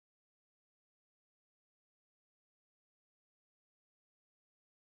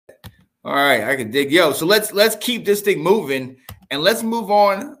All right, I can dig. So let's keep this thing moving, and let's move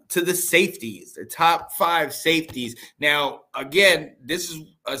on to the safeties, the top 5 safeties. Now, again, this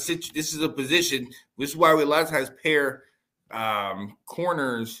is a position. This is why we a lot of times pair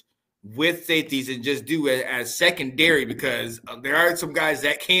corners with safeties and just do it as secondary, because there are some guys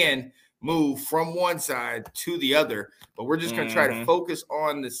that can move from one side to the other. But we're just going to try to focus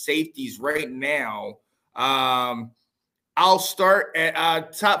on the safeties right now. I'll start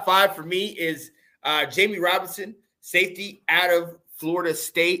at top 5 for me is Jamie Robinson, safety out of Florida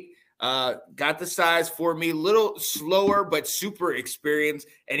State. Got the size for me, a little slower, but super experienced,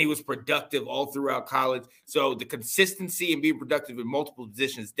 and he was productive all throughout college. So the consistency and being productive in multiple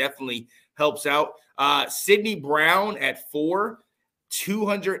positions definitely helps out. Sidney Brown at 4,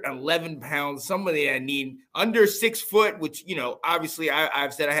 211 pounds, somebody I need under 6 foot, which, obviously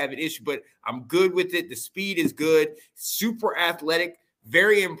I've said I have an issue, but I'm good with it. The speed is good, super athletic,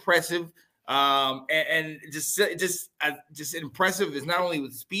 very impressive. And just impressive is not only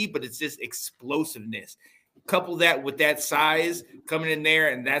with speed, but it's just explosiveness. Couple that with that size coming in there,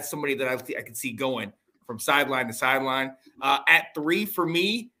 and that's somebody that I can see going from sideline to sideline. At 3 for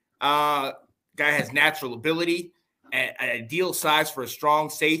me, guy has natural ability, an ideal size for a strong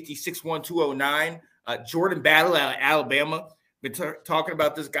safety, 6'1", 209. Jordan Battle out of Alabama. Been talking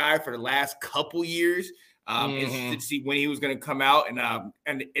about this guy for the last couple years. Interested to see when he was going to come out,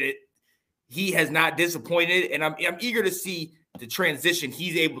 and he has not disappointed, and I'm eager to see the transition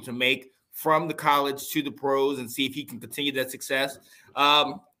he's able to make from the college to the pros and see if he can continue that success.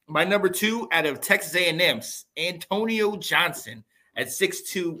 My number 2 out of Texas A&M, Antonio Johnson at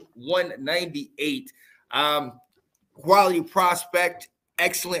 6'2", 198. Quality prospect,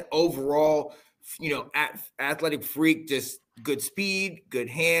 excellent overall, athletic freak, just good speed, good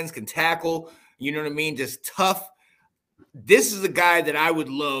hands, can tackle, you know what I mean? Just tough. This is a guy that I would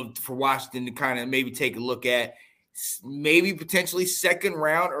love for Washington to kind of maybe take a look at, maybe potentially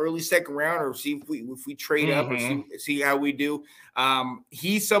early second round, or see if we trade up or see how we do.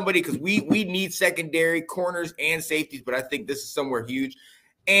 He's somebody, because we need secondary corners and safeties, but I think this is somewhere huge.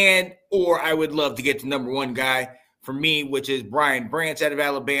 Or I would love to get the number 1 guy for me, which is Brian Branch out of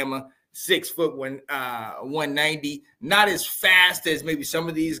Alabama, 6'1", 190. Not as fast as maybe some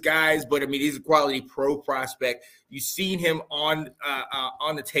of these guys, but I mean, he's a quality pro prospect. You've seen him on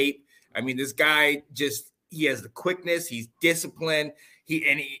the tape. I mean, this guy he has the quickness. He's disciplined.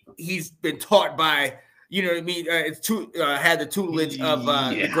 He's been taught by, you know what I mean. Had the tutelage of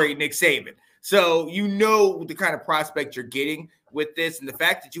the great Nick Saban. So the kind of prospect you're getting with this, and the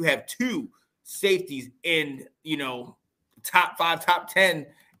fact that you have 2 safeties in top 5, top 10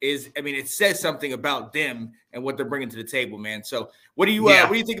 it says something about them and what they're bringing to the table, man. So what do you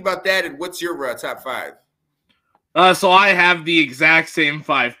think about that, and what's your top 5? So I have the exact same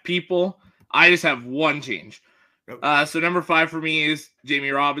 5 people. I just have one change. So number 5 for me is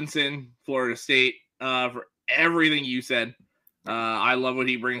Jamie Robinson, Florida State. For everything you said, I love what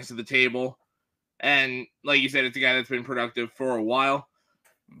he brings to the table, and like you said, it's a guy that's been productive for a while.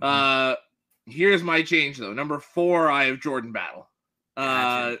 Here's my change, though. Number 4, I have Jordan Battle.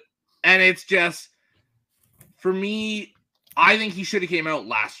 Gotcha. And it's just, for me, I think he should have came out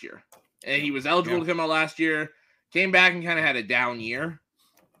last year. And he was eligible to come out last year. Came back and kind of had a down year,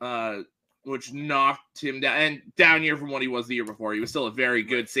 which knocked him down. And down year from what he was the year before. He was still a very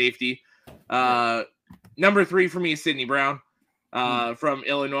good safety. Number 3 for me is Sidney Brown from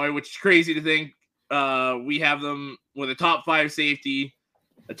Illinois, which is crazy to think. We have them with a top 5 safety,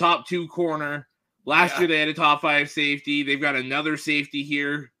 a top 2 corner. Last year they had a top 5 safety. They've got another safety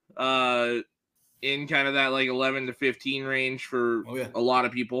here in kind of that like 11 to 15 range for a lot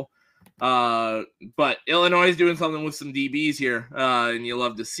of people. But Illinois is doing something with some DBs here, and you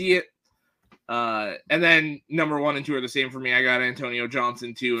love to see it. And then number 1 and 2 are the same for me. I got Antonio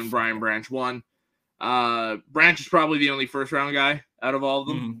Johnson 2 and Brian Branch 1. Branch is probably the only first-round guy out of all of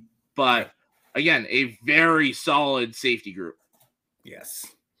them. But, again, a very solid safety group. Yes.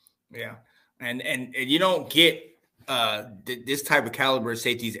 Yeah. And you don't get this type of caliber of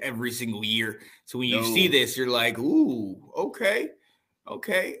safeties every single year. So when you see this, you're like, ooh, okay.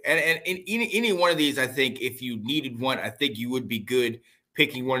 And any one of these, I think if you needed one, I think you would be good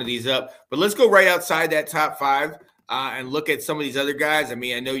picking one of these up. But let's go right outside that top 5 and look at some of these other guys. I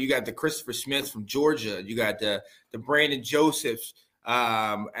mean, I know you got the Christopher Smiths from Georgia. You got the Brandon Josephs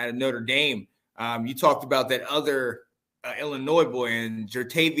out of Notre Dame. You talked about that other Illinois boy and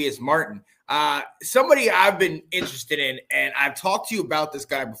Jertavius Martin. Somebody I've been interested in, and I've talked to you about this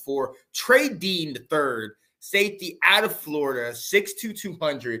guy before, Trey Dean III, safety out of Florida, 6'2",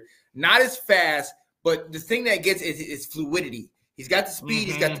 200, not as fast, but the thing that gets is fluidity. He's got the speed.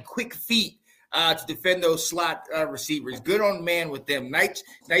 He's got the quick feet to defend those slot receivers. Good on man with them. Nice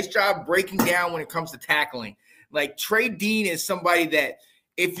job breaking down when it comes to tackling. Like Trey Dean is somebody that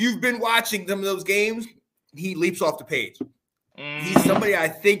if you've been watching some of those games, he leaps off the page. He's somebody I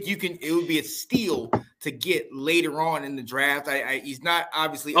think it would be a steal to get later on in the draft. He's not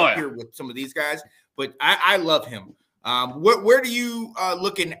obviously up here with some of these guys, but I love him. Where do you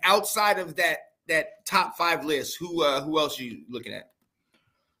looking outside of that top 5 list? Who else are you looking at?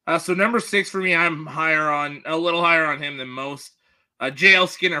 So number 6 for me, I'm a little higher on him than most. JL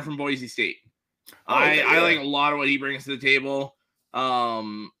Skinner from Boise State. I like a lot of what he brings to the table.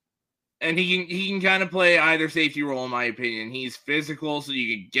 And he can kind of play either safety role, in my opinion. He's physical, so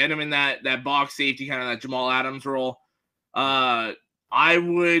you can get him in that box safety, kind of that Jamal Adams role. I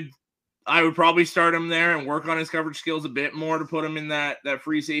would probably start him there and work on his coverage skills a bit more to put him in that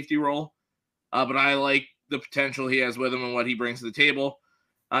free safety role. But I like the potential he has with him and what he brings to the table.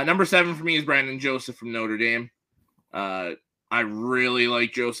 Number 7 for me is Brandon Joseph from Notre Dame. I really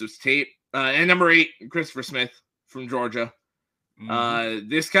like Joseph's tape. And number 8, Christopher Smith from Georgia.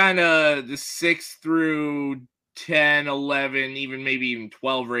 This kind of the 6 through 10, 11, maybe even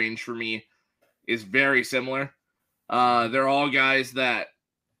 12 range for me is very similar. They're all guys that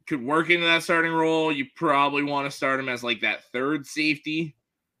could work into that starting role. You probably want to start them as like that third safety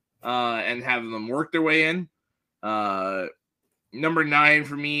and have them work their way in. Number 9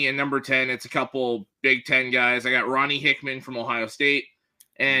 for me and number 10, it's a couple Big Ten guys. I got Ronnie Hickman from Ohio State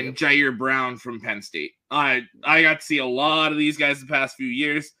and Jair Brown from Penn State. I got to see a lot of these guys the past few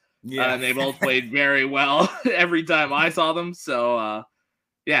years. And they both played very well every time I saw them. So,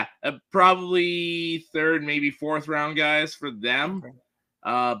 probably 3rd, maybe 4th round guys for them.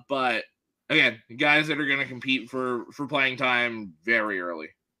 But, again, guys that are going to compete for playing time very early.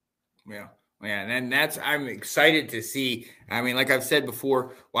 Yeah, and I'm excited to see. I mean, like I've said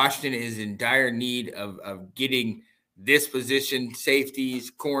before, Washington is in dire need of getting this position, safeties,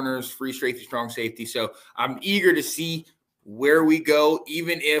 corners, free safety, strong safety. So I'm eager to see where we go,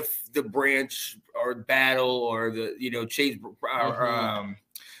 even if the branch or battle or the Chase Brown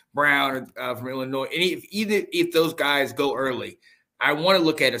from Illinois, even if those guys go early. I want to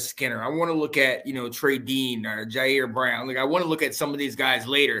look at a Skinner. I want to look at, Trey Dean or Jair Brown. Like I want to look at some of these guys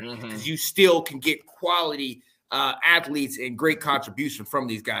later because you still can get quality athletes and great contribution from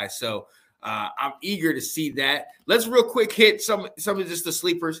these guys. So I'm eager to see that. Let's real quick hit some of just the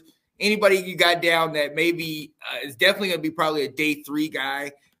sleepers. Anybody you got down that maybe is definitely going to be probably a day 3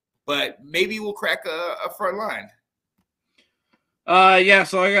 guy, but maybe we'll crack a front line.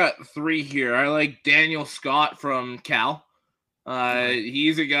 So I got 3 here. I like Daniel Scott from Cal.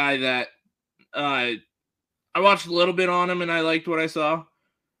 He's a guy that I watched a little bit on him and I liked what I saw.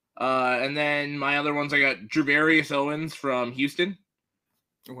 And then my other ones, I got Javarius Owens from Houston.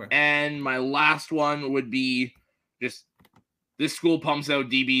 Okay. And my last one would be just this school pumps out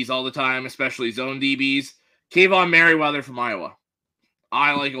DBs all the time, especially zone DBs. Kayvon Merriweather from Iowa.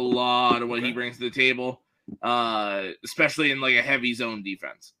 I like a lot of what he brings to the table, especially in like a heavy zone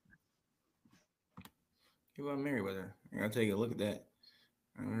defense. Kayvon Merriweather. I'll take a look at that.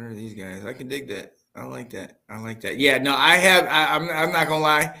 I don't know these guys. I can dig that. I like that. Yeah, no, I'm not gonna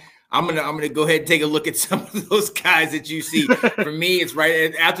lie. I'm gonna go ahead and take a look at some of those guys that you see. For me, it's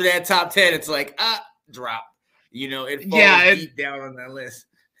right after that top 10. It's like drop. It falls deep down on that list.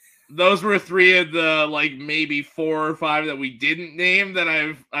 Those were 3 of the like maybe 4 or 5 that we didn't name that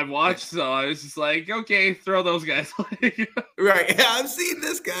I've watched. So I was just like, okay, throw those guys. Right. Yeah, I've seen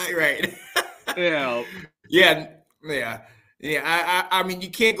this guy. Right. Yeah. I mean, you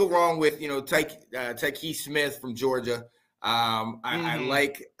can't go wrong with Tyke Smith from Georgia. I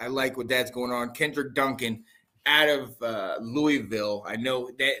like what that's going on. Kendrick Duncan out of Louisville. I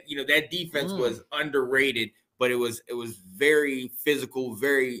know that that defense was underrated, but it was very physical,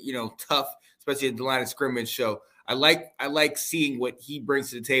 very tough, especially at the line of scrimmage. So I like seeing what he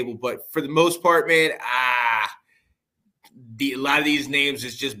brings to the table. But for the most part, man, a lot of these names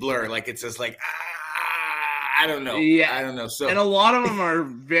is just blur. Like it's just like I don't know. Yeah, I don't know. So, and a lot of them are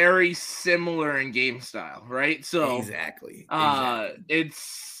very similar in game style, right? So exactly.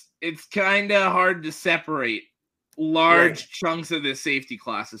 It's kind of hard to separate large chunks of this safety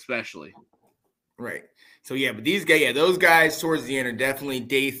class, especially. Right. So yeah, but these guys, those guys towards the end are definitely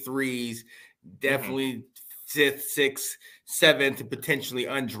day 3s, definitely 5th, 6th, 7th, and potentially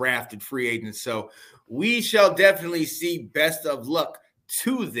undrafted free agents. So we shall definitely see. Best of luck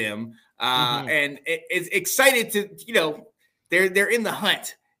to them. And it's excited to, they're in the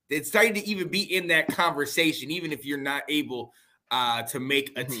hunt. It's excited to even be in that conversation, even if you're not able to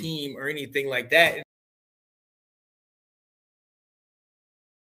make a team or anything like that.